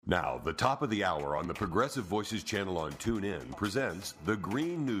Now, the top of the hour on the Progressive Voices channel on TuneIn presents the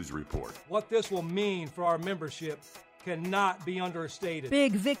Green News Report. What this will mean for our membership cannot be understated.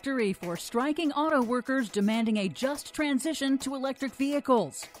 Big victory for striking auto workers demanding a just transition to electric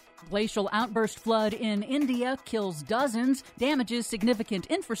vehicles. Glacial outburst flood in India kills dozens, damages significant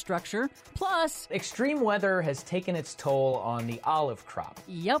infrastructure, plus extreme weather has taken its toll on the olive crop.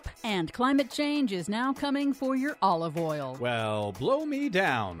 Yep, and climate change is now coming for your olive oil. Well, blow me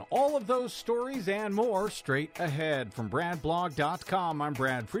down. All of those stories and more straight ahead. From BradBlog.com, I'm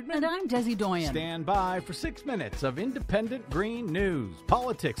Brad Friedman. And I'm Desi Doyen. Stand by for 6 minutes of independent green news,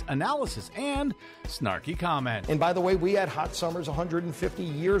 politics, analysis, and snarky comment. And by the way, we had hot summers 150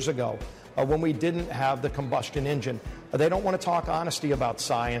 years ago when we didn't have the combustion engine. They don't want to talk honesty about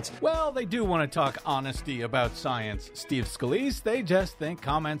science. Well, they do want to talk honesty about science, Steve Scalise. They just think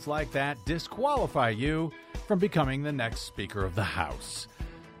comments like that disqualify you from becoming the next Speaker of the House.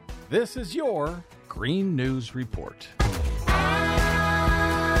 This is your Green News Report.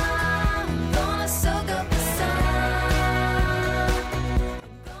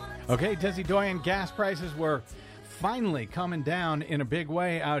 Okay, Desi Doyen, gas prices were finally coming down in a big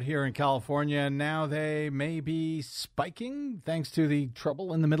way out here in California. Now they may be spiking thanks to the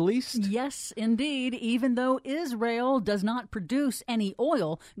trouble in the Middle East. Yes, indeed. Even though Israel does not produce any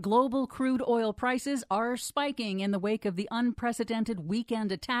oil, global crude oil prices are spiking in the wake of the unprecedented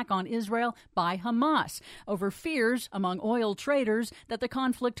weekend attack on Israel by Hamas over fears among oil traders that the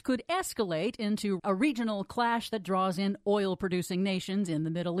conflict could escalate into a regional clash that draws in oil-producing nations in the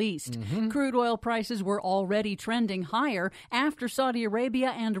Middle East. Crude oil prices were already trending higher after Saudi Arabia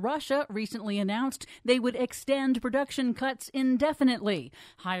and Russia recently announced they would extend production cuts indefinitely.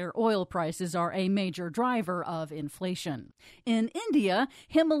 Higher oil prices are a major driver of inflation. In India,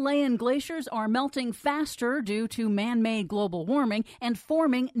 Himalayan glaciers are melting faster due to man-made global warming and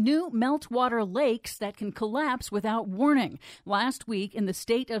forming new meltwater lakes that can collapse without warning. Last week in the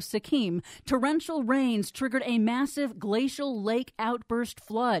state of Sikkim, torrential rains triggered a massive glacial lake outburst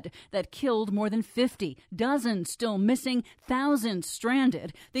flood that killed more than 50, dozens still missing, thousands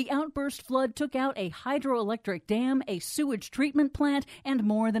stranded. The outburst flood took out a hydroelectric dam, a sewage treatment plant, and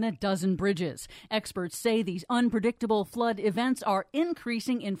more than a dozen bridges. Experts say these unpredictable flood events are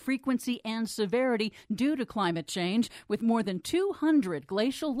increasing in frequency and severity due to climate change, with more than 200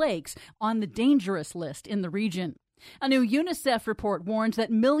 glacial lakes on the dangerous list in the region. A new UNICEF report warns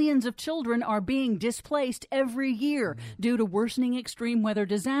that millions of children are being displaced every year due to worsening extreme weather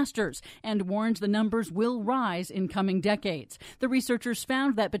disasters and warns the numbers will rise in coming decades. The researchers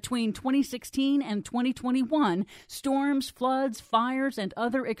found that between 2016 and 2021, storms, floods, fires, and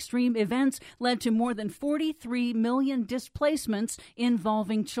other extreme events led to more than 43 million displacements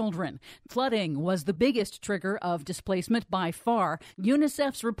involving children. Flooding was the biggest trigger of displacement by far.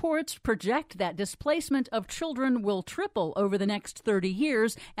 UNICEF's reports project that displacement of children will triple over the next 30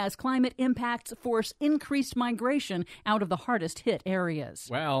 years as climate impacts force increased migration out of the hardest hit areas.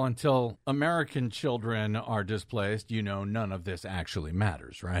 Well, until American children are displaced, you know none of this actually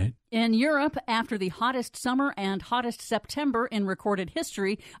matters, right? In Europe, after the hottest summer and hottest September in recorded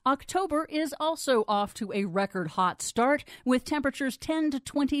history, October is also off to a record hot start, with temperatures 10 to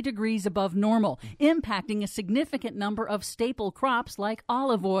 20 degrees above normal, impacting a significant number of staple crops like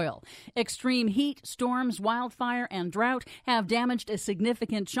olive oil. Extreme heat, storms, wildfire, and drought have damaged a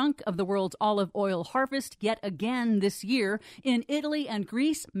significant chunk of the world's olive oil harvest yet again this year. In Italy and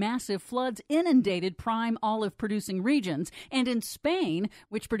Greece, massive floods inundated prime olive-producing regions, and in Spain,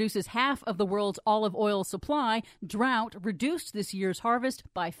 which produces half of the world's olive oil supply, drought reduced this year's harvest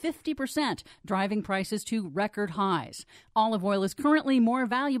by 50%, driving prices to record highs. Olive oil is currently more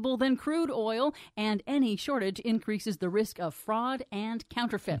valuable than crude oil, and any shortage increases the risk of fraud and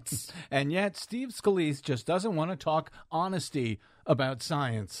counterfeits. And yet, Steve Scalise just doesn't want to talk honesty about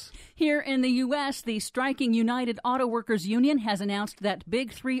science. Here in the U.S., the striking United Auto Workers Union has announced that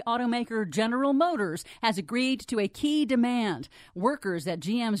Big Three automaker General Motors has agreed to a key demand. Workers at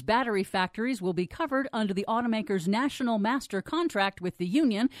GM's battery factories will be covered under the automaker's national master contract with the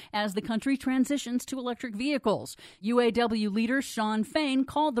union as the country transitions to electric vehicles. UAW leader Shawn Fain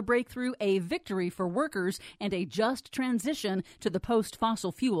called the breakthrough a victory for workers and a just transition to the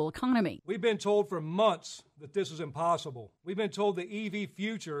post-fossil fuel economy. We've been told for months that this is impossible. We've been told the EV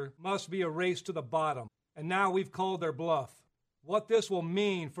future must be a race to the bottom, and now we've called their bluff. What this will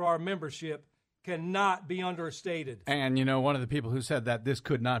mean for our membership cannot be understated. And, you know, one of the people who said that this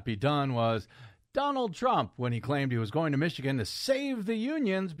could not be done was Donald Trump when he claimed he was going to Michigan to save the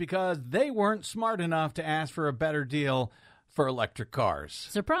unions because they weren't smart enough to ask for a better deal for electric cars.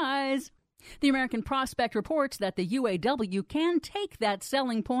 Surprise! The American Prospect reports that the UAW can take that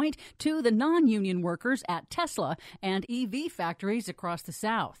selling point to the non-union workers at Tesla and EV factories across the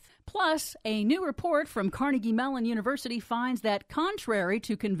South. Plus, a new report from Carnegie Mellon University finds that, contrary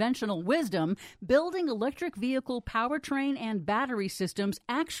to conventional wisdom, building electric vehicle powertrain and battery systems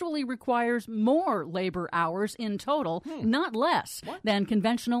actually requires more labor hours in total, not less, than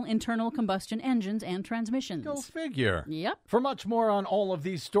conventional internal combustion engines and transmissions. Go figure. Yep. For much more on all of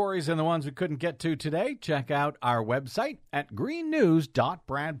these stories and the ones we couldn't get to today, check out our website at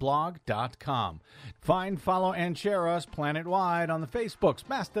greennews.bradblog.com. Find, follow, and share us planet-wide on the Facebooks,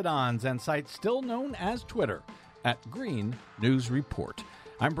 Mastodons, and sites still known as Twitter at Green News Report.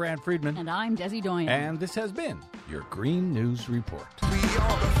 I'm Brad Friedman. And I'm Desi Doyen. And this has been your Green News Report. We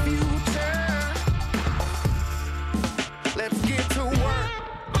are the future. Let's get to work.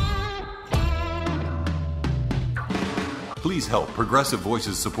 Please help Progressive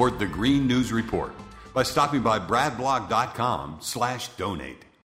Voices support the Green News Report by stopping by bradblog.com/donate.